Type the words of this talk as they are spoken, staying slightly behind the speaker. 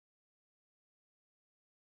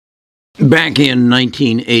Back in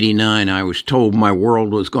 1989, I was told my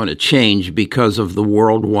world was going to change because of the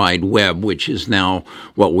World Wide Web, which is now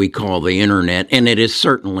what we call the Internet, and it has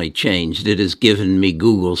certainly changed. It has given me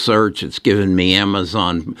Google search. It's given me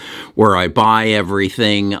Amazon, where I buy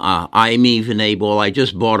everything. I'm even able, I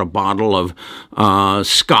just bought a bottle of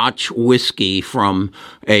Scotch whiskey from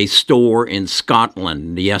a store in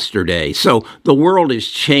Scotland yesterday. So the world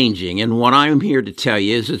is changing, and what I'm here to tell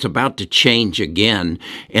you is it's about to change again,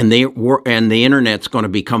 and the Internet's going to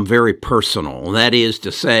become very personal. That is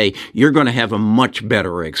to say, you're going to have a much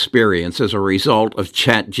better experience as a result of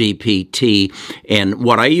ChatGPT and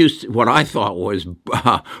what I thought was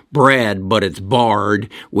Brad, but it's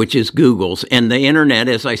Bard, which is Google's. And the Internet,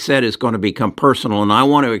 as I said, is going to become personal, and I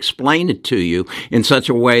want to explain it to you in such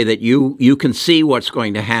a way that you can see what's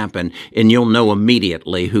going to happen, and you'll know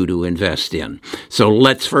immediately who to invest in. So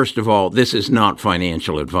let's, first of all, this is not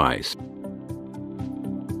financial advice.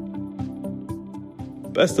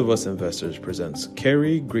 Best of Us Investors presents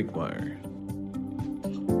Carrie Griegmeier.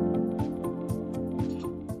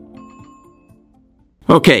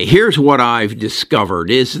 Okay, here's what I've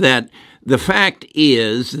discovered is that the fact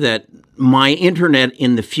is that my internet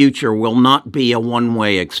in the future will not be a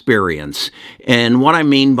one-way experience. And what I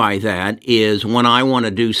mean by that is when I want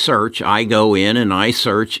to do search, I go in and I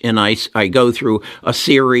search and I go through a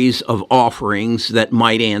series of offerings that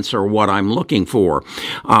might answer what I'm looking for.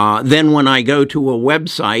 Then when I go to a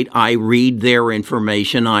website, I read their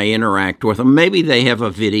information, I interact with them. Maybe they have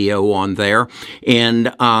a video on there,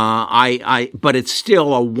 and but it's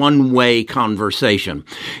still a one-way conversation.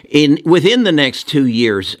 Within the next 2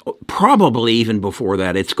 years, probably even before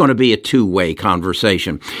that, it's going to be a two-way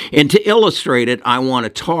conversation. And to illustrate it, I want to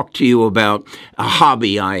talk to you about a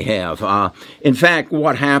hobby I have. In fact,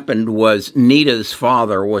 what happened was Nita's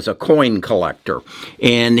father was a coin collector,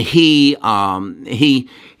 and he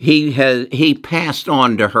passed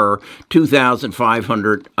on to her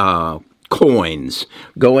 2,500 coins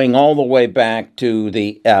going all the way back to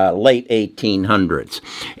the late 1800s.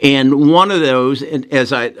 And one of those,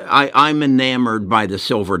 as I'm enamored by the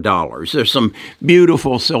silver dollars. There's some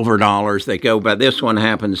beautiful silver dollars that go by. This one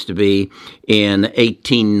happens to be in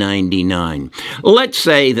 1899. Let's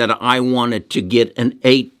say that I wanted to get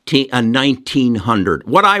a 1900.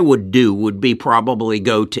 What I would do would be probably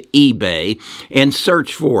go to eBay and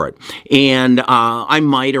search for it. And I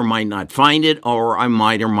might or might not find it, or I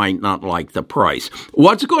might or might not like the price.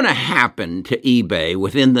 What's going to happen to eBay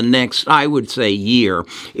within the next, I would say, year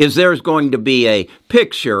is there's going to be a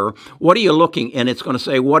picture. What are you looking? And it's going to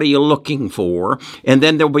say, what are you looking for? And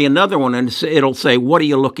then there'll be another one and it'll say, what are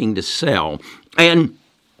you looking to sell? And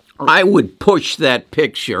I would push that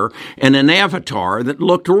picture, and an avatar that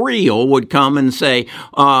looked real would come and say,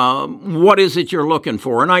 what is it you're looking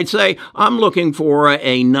for? And I'd say, I'm looking for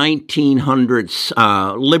a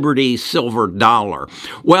 1900s Liberty silver dollar.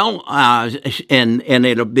 Well, and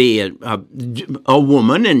it'll be a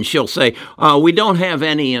woman, and she'll say, we don't have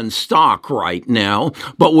any in stock right now,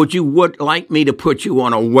 but would like me to put you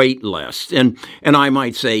on a wait list? And I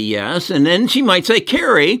might say yes, and then she might say,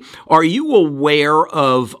 Carrie, are you aware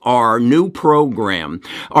of our new program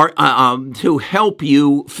to help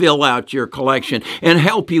you fill out your collection and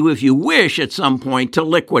help you, if you wish, at some point to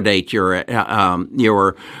liquidate your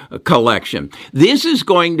collection? This is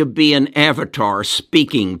going to be an avatar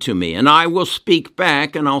speaking to me, and I will speak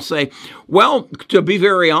back and I'll say, well, to be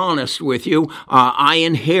very honest with you, I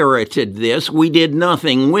inherited this. We did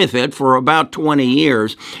nothing with it for about 20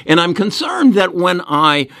 years, and I'm concerned that when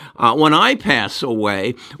I pass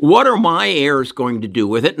away, what are my heirs going to do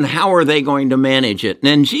with it, and how are they going to manage it?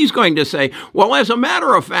 And she's going to say, well, as a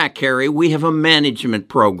matter of fact, Carrie, we have a management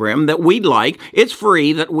program that it's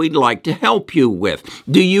free, that we'd like to help you with.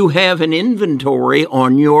 Do you have an inventory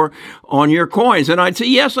on your coins? And I'd say,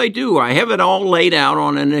 yes, I do. I have it all laid out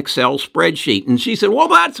on an Excel spreadsheet. And she said, well,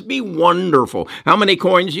 that'd be wonderful. How many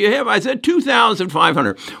coins do you have? I said,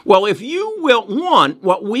 2,500. Well, if you will want,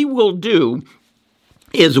 what we will do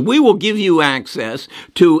is we will give you access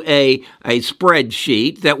to a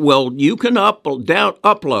spreadsheet that you can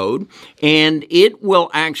upload, and it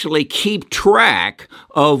will actually keep track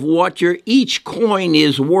of what each coin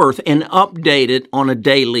is worth and update it on a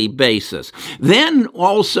daily basis. Then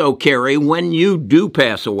also, Carrie, when you do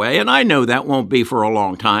pass away, and I know that won't be for a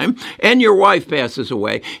long time, and your wife passes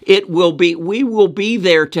away, we will be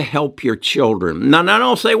there to help your children. Now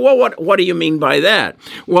I'll say, well, what do you mean by that?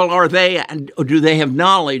 Well, do they have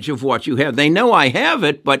knowledge of what you have? They know I have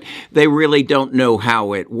it, but they really don't know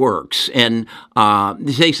how it works. And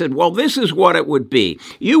they said, well, this is what it would be.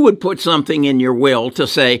 You would put something in your will to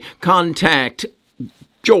say, contact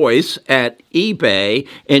Joyce at eBay,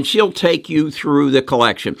 and she'll take you through the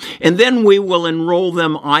collection. And then we will enroll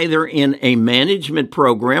them either in a management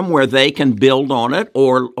program where they can build on it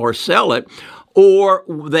or sell it, or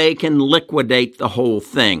they can liquidate the whole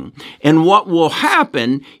thing. And what will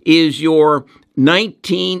happen is your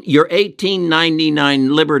 $18.99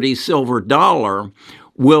 Liberty Silver dollar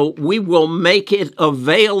we will make it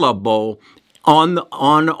available on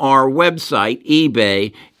our website,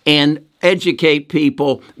 eBay, and educate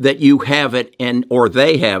people that you have it or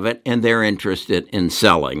they have it and they're interested in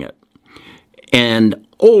selling it. And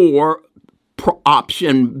or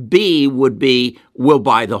option B would be we'll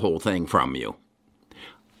buy the whole thing from you.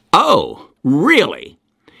 Oh, really?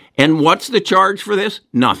 And what's the charge for this?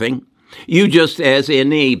 Nothing. You just, as in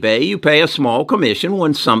eBay, you pay a small commission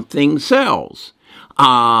when something sells.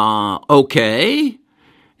 Okay.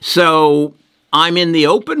 So I'm in the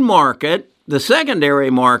open market, the secondary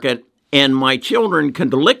market, and my children can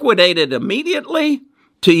liquidate it immediately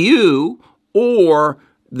to you, or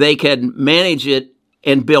they can manage it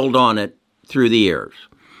and build on it through the years.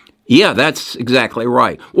 Yeah, that's exactly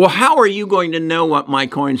right. Well, how are you going to know what my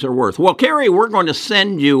coins are worth? Well, Carrie, we're going to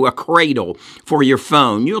send you a cradle for your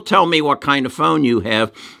phone. You'll tell me what kind of phone you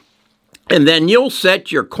have, and then you'll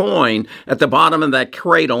set your coin at the bottom of that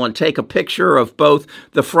cradle and take a picture of both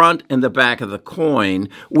the front and the back of the coin.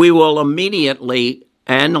 We will immediately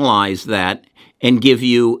analyze that and give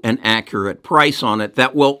you an accurate price on it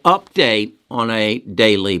that will update on a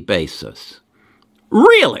daily basis.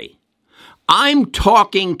 Really? I'm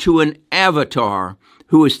talking to an avatar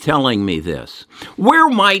who is telling me this. Where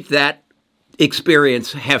might that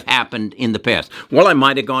experience have happened in the past? Well, I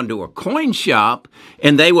might have gone to a coin shop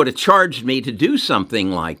and they would have charged me to do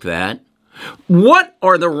something like that. What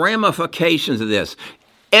are the ramifications of this?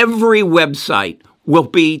 Every website will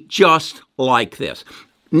be just like this.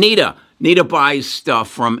 Nita buys stuff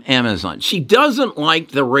from Amazon. She doesn't like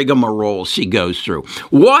the rigmarole she goes through.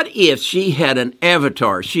 What if she had an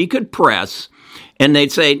avatar she could press and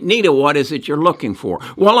they'd say, Nita, what is it you're looking for?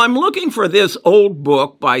 Well, I'm looking for this old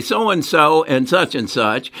book by so-and-so and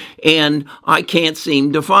such, and I can't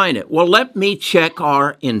seem to find it. Well, let me check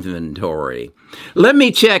our inventory. Let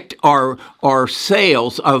me check our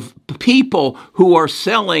sales of people who are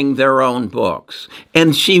selling their own books,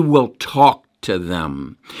 and she will talk to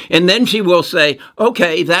them. And then she will say,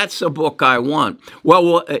 okay, that's a book I want.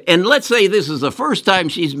 Well, and let's say this is the first time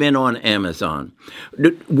she's been on Amazon.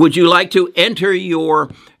 Would you like to enter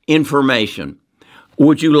your information?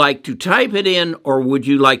 Would you like to type it in, or would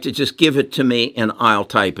you like to just give it to me and I'll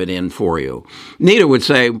type it in for you? Nita would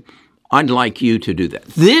say, I'd like you to do that.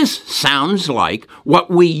 This sounds like what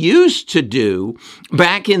we used to do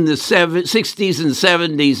back in the 60s and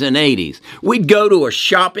 70s and 80s. We'd go to a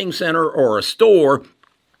shopping center or a store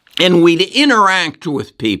and we'd interact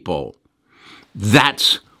with people.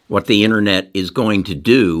 That's what the internet is going to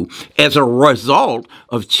do as a result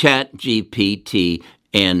of ChatGPT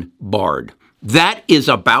and Bard. That is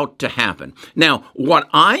about to happen. Now, what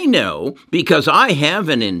I know, because I have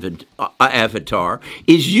an avatar,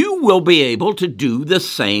 is you will be able to do the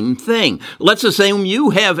same thing. Let's assume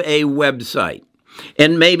you have a website,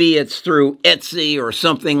 and maybe it's through Etsy or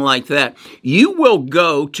something like that. You will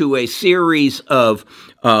go to a series of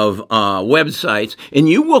websites, and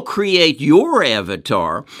you will create your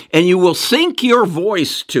avatar, and you will sync your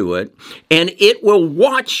voice to it, and it will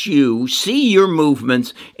watch you, see your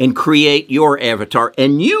movements, and create your avatar.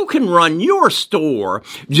 And you can run your store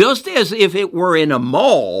just as if it were in a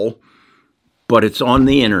mall, but it's on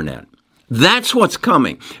the internet. That's what's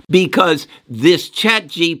coming, because this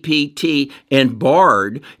ChatGPT and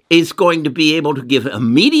Bard is going to be able to give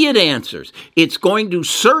immediate answers. It's going to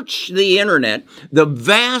search the internet, the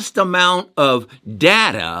vast amount of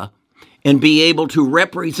data, and be able to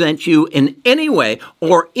represent you in any way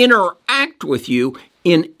or interact with you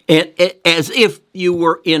as if you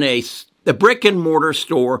were in the brick and mortar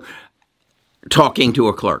store talking to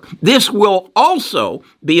a clerk. This will also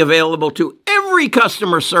be available to every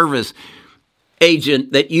customer service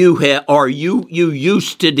agent that you have or you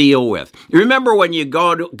used to deal with. You remember when you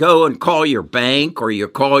go and call your bank or you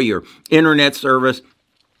call your internet service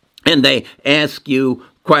and they ask you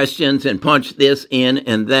questions and punch this in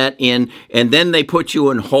and that in, and then they put you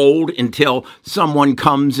on hold until someone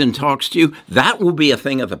comes and talks to you? That will be a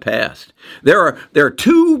thing of the past. There are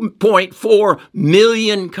 2.4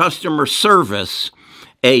 million customer service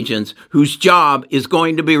agents whose job is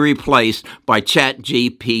going to be replaced by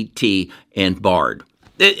ChatGPT and Bard.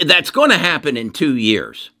 That's going to happen in 2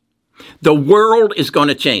 years. The world is going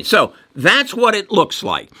to change. So that's what it looks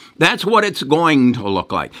like. That's what it's going to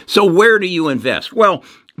look like. So where do you invest? Well,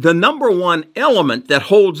 the number one element that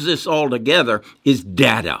holds this all together is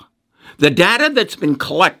data. The data that's been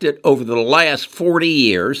collected over the last 40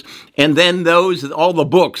 years, and then all the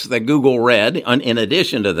books that Google read in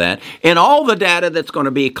addition to that, and all the data that's going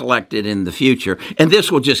to be collected in the future. And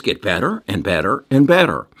this will just get better and better and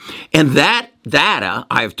better. And that data,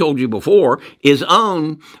 I've told you before, is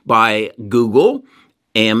owned by Google,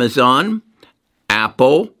 Amazon,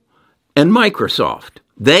 Apple, and Microsoft.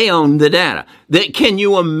 They own the data. Can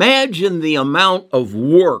you imagine the amount of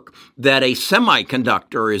work that a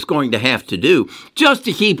semiconductor is going to have to do just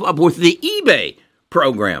to keep up with the eBay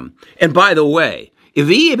program? And by the way, if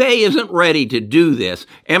eBay isn't ready to do this,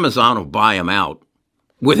 Amazon will buy them out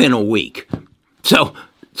within a week. So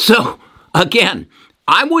again,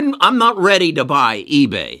 I'm not ready to buy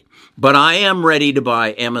eBay, but I am ready to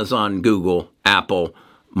buy Amazon, Google, Apple,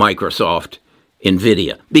 Microsoft,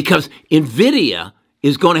 NVIDIA, because NVIDIA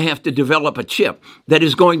is going to have to develop a chip that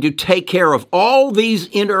is going to take care of all these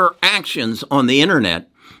interactions on the internet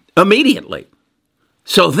immediately.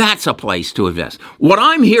 So that's a place to invest. What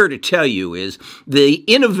I'm here to tell you is the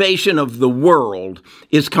innovation of the world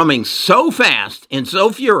is coming so fast and so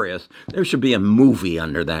furious, there should be a movie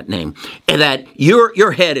under that name, and that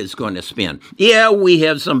your head is going to spin. Yeah, we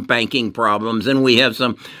have some banking problems, and we have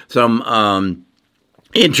some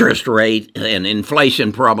interest rate and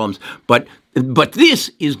inflation problems, but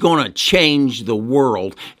this is going to change the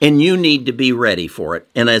world, and you need to be ready for it.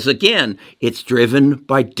 And again, it's driven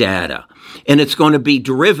by data, and it's going to be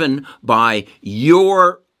driven by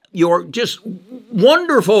your just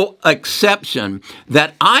wonderful exception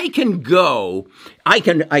that I can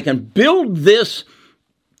build this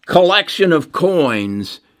collection of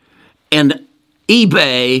coins, and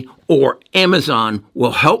eBay or Amazon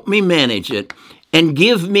will help me manage it and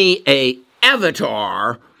give me a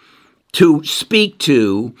avatar to speak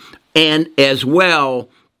to, and as well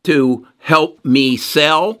to help me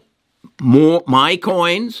sell more my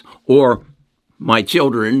coins, or my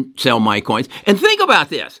children sell my coins. And think about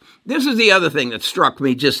this. This is the other thing that struck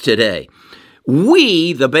me just today.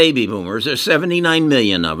 We, the baby boomers, there's 79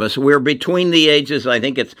 million of us. We're between the ages, I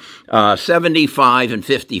think it's 75 and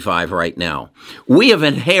 55 right now. We have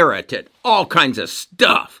inherited all kinds of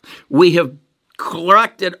stuff. We have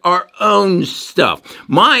collected our own stuff.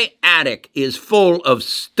 My attic is full of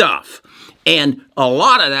stuff, and a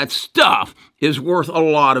lot of that stuff is worth a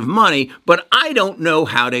lot of money, but I don't know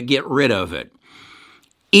how to get rid of it.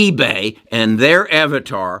 eBay and their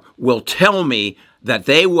avatar will tell me that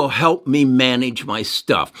they will help me manage my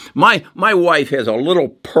stuff. My wife has a little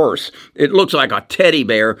purse. It looks like a teddy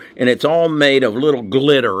bear, and it's all made of little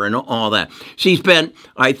glitter and all that. She spent,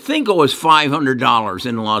 I think it was $500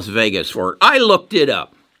 in Las Vegas for it. I looked it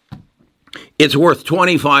up. It's worth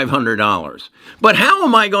 $2,500. But how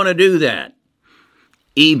am I going to do that?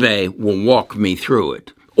 eBay will walk me through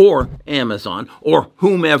it, or Amazon, or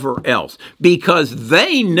whomever else, because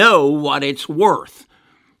they know what it's worth,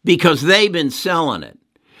 because they've been selling it.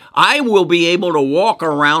 I will be able to walk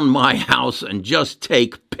around my house and just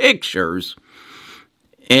take pictures,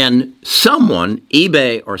 and someone,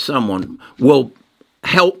 eBay or someone, will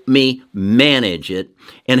help me manage it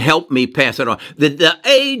and help me pass it on. The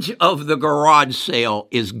age of the garage sale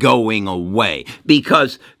is going away,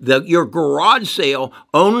 because your garage sale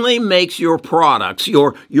only makes your products,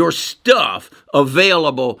 your stuff,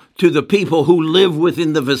 available to the people who live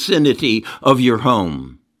within the vicinity of your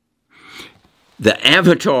home. The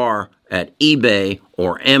avatar at eBay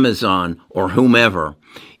or Amazon or whomever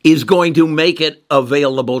is going to make it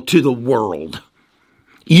available to the world.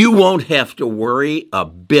 You won't have to worry a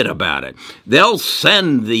bit about it. They'll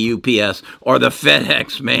send the UPS or the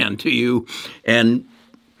FedEx man to you, and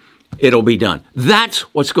it'll be done. That's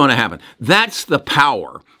what's going to happen. That's the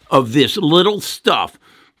power of this little stuff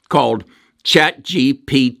called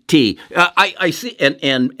ChatGPT. I see,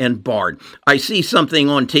 and Bard. I see something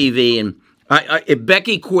on TV, and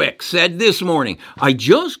Becky Quick said this morning, I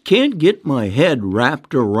just can't get my head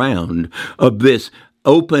wrapped around of this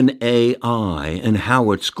OpenAI and how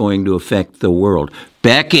it's going to affect the world.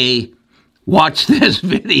 Becky, watch this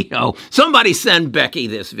video. Somebody send Becky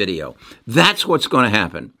this video. That's what's going to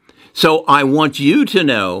happen. So I want you to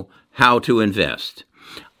know how to invest.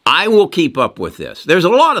 I will keep up with this. There's a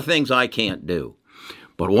lot of things I can't do,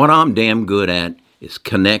 but what I'm damn good at is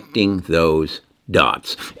connecting those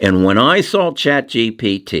dots. And when I saw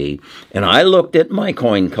ChatGPT and I looked at my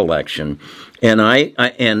coin collection, and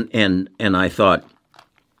I thought,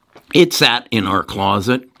 it sat in our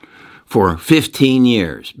closet for 15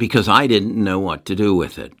 years because I didn't know what to do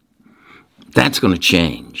with it. That's going to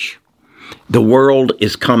change. The world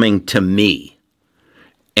is coming to me.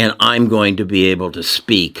 and I'm going to be able to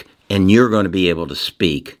speak, and you're going to be able to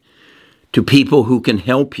speak to people who can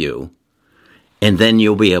help you, and then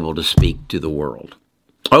you'll be able to speak to the world.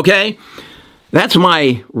 Okay? That's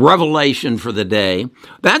my revelation for the day.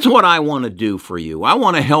 That's what I want to do for you. I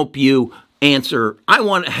want to help you I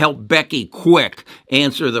want to help Becky Quick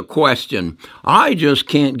answer the question. I just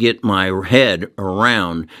can't get my head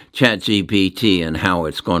around ChatGPT and how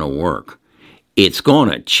it's going to work. It's going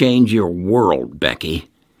to change your world, Becky.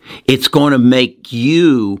 It's going to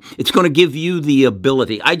give you the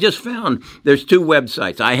ability. I just found there's 2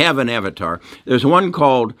 websites. I have an avatar. There's one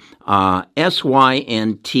called Synthesa,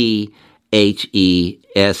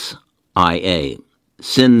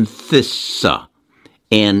 Synthesa,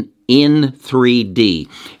 and in 3D.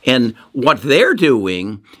 And what they're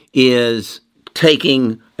doing is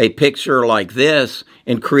taking a picture like this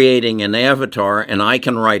and creating an avatar, and I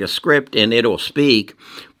can write a script and it'll speak.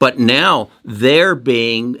 But now they're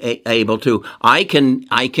being able to, I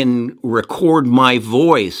can record my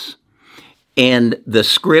voice, and the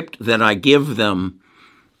script that I give them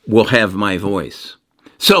will have my voice.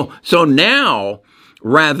 So now,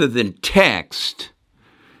 rather than text,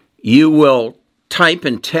 you will type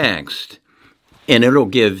in text, and it'll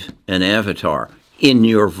give an avatar in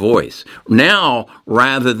your voice. Now,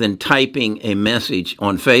 rather than typing a message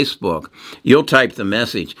on Facebook, you'll type the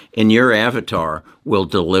message, and your avatar will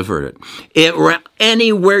deliver it.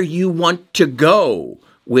 Anywhere you want to go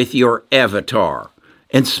with your avatar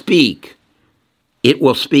and speak, it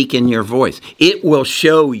will speak in your voice. It will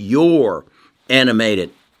show your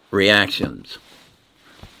animated reactions.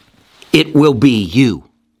 It will be you.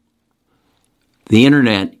 The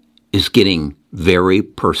internet is getting very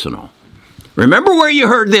personal. Remember where you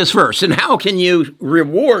heard this first, and how can you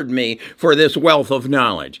reward me for this wealth of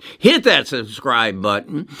knowledge? Hit that subscribe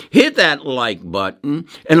button, hit that like button,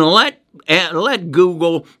 and let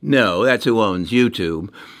Google know, that's who owns YouTube.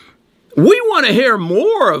 We want to hear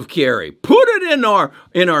more of Kerry. Put it in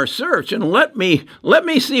our search, and let me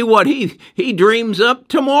see what he dreams up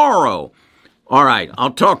tomorrow. All right,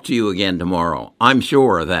 I'll talk to you again tomorrow. I'm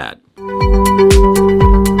sure of that.